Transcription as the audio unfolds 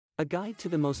A guide to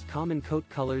the most common coat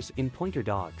colors in pointer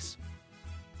dogs.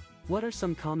 What are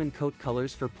some common coat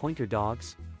colors for pointer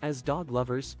dogs? As dog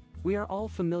lovers, we are all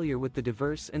familiar with the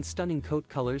diverse and stunning coat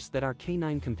colors that our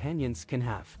canine companions can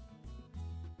have.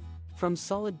 From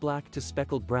solid black to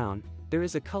speckled brown, there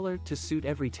is a color to suit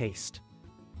every taste.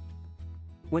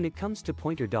 When it comes to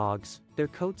pointer dogs, their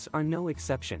coats are no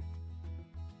exception.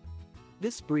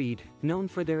 This breed, known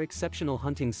for their exceptional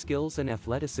hunting skills and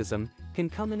athleticism, can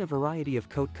come in a variety of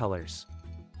coat colors.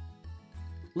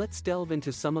 Let's delve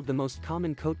into some of the most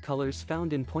common coat colors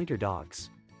found in pointer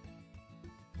dogs.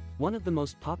 One of the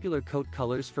most popular coat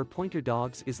colors for pointer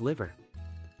dogs is liver.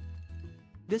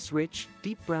 This rich,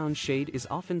 deep brown shade is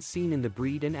often seen in the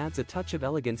breed and adds a touch of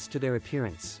elegance to their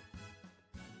appearance.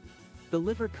 The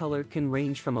liver color can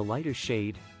range from a lighter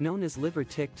shade, known as liver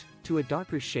ticked, to a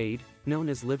darker shade, known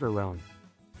as liver roan.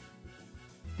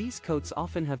 These coats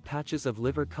often have patches of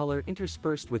liver color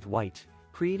interspersed with white,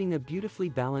 creating a beautifully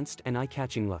balanced and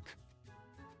eye-catching look.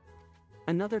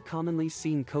 Another commonly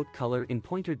seen coat color in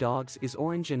pointer dogs is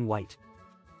orange and white.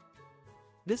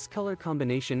 This color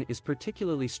combination is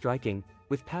particularly striking,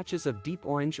 with patches of deep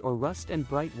orange or rust and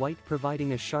bright white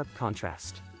providing a sharp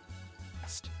contrast.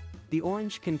 The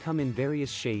orange can come in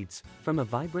various shades, from a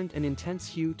vibrant and intense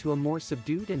hue to a more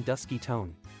subdued and dusky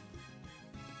tone.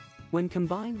 When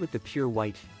combined with the pure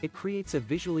white, it creates a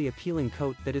visually appealing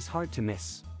coat that is hard to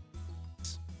miss.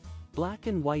 Black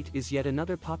and white is yet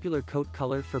another popular coat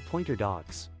color for pointer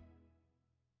dogs.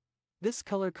 This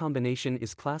color combination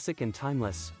is classic and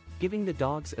timeless, giving the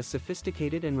dogs a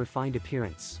sophisticated and refined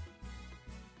appearance.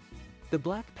 The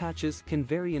black patches can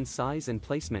vary in size and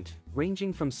placement,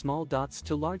 ranging from small dots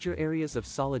to larger areas of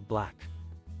solid black.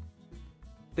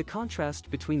 The contrast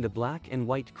between the black and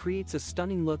white creates a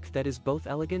stunning look that is both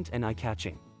elegant and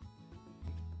eye-catching.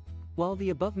 While the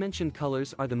above-mentioned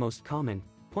colors are the most common,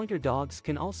 pointer dogs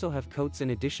can also have coats in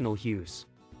additional hues.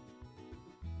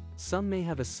 Some may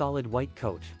have a solid white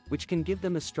coat, which can give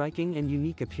them a striking and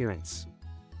unique appearance.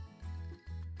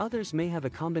 Others may have a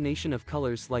combination of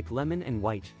colors like lemon and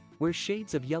white, where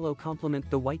shades of yellow complement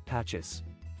the white patches.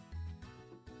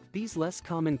 These less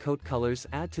common coat colors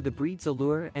add to the breed's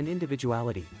allure and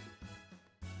individuality.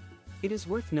 It is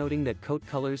worth noting that coat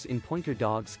colors in pointer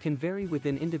dogs can vary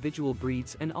within individual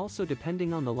breeds and also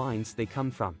depending on the lines they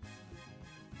come from.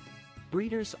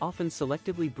 Breeders often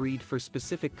selectively breed for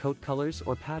specific coat colors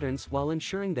or patterns while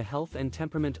ensuring the health and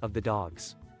temperament of the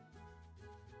dogs.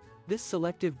 This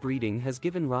selective breeding has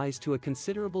given rise to a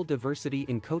considerable diversity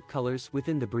in coat colors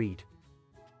within the breed.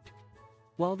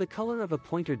 While the color of a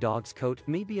pointer dog's coat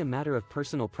may be a matter of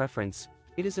personal preference,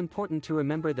 it is important to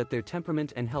remember that their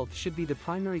temperament and health should be the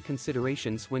primary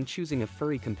considerations when choosing a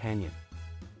furry companion.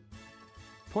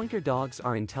 Pointer dogs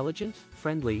are intelligent,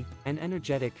 friendly, and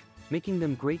energetic, making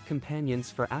them great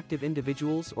companions for active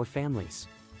individuals or families.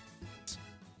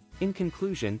 In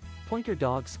conclusion, pointer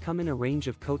dogs come in a range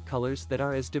of coat colors that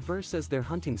are as diverse as their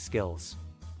hunting skills.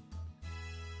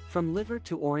 From liver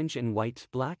to orange and white,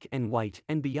 black and white,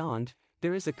 and beyond,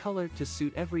 there is a color to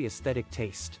suit every aesthetic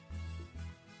taste.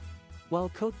 While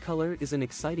coat color is an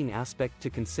exciting aspect to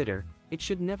consider, it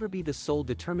should never be the sole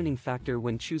determining factor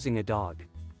when choosing a dog.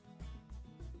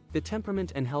 The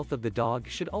temperament and health of the dog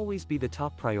should always be the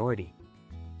top priority.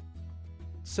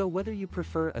 So whether you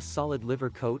prefer a solid liver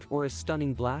coat or a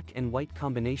stunning black and white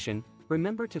combination,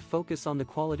 remember to focus on the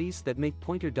qualities that make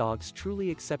pointer dogs truly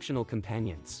exceptional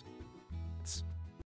companions.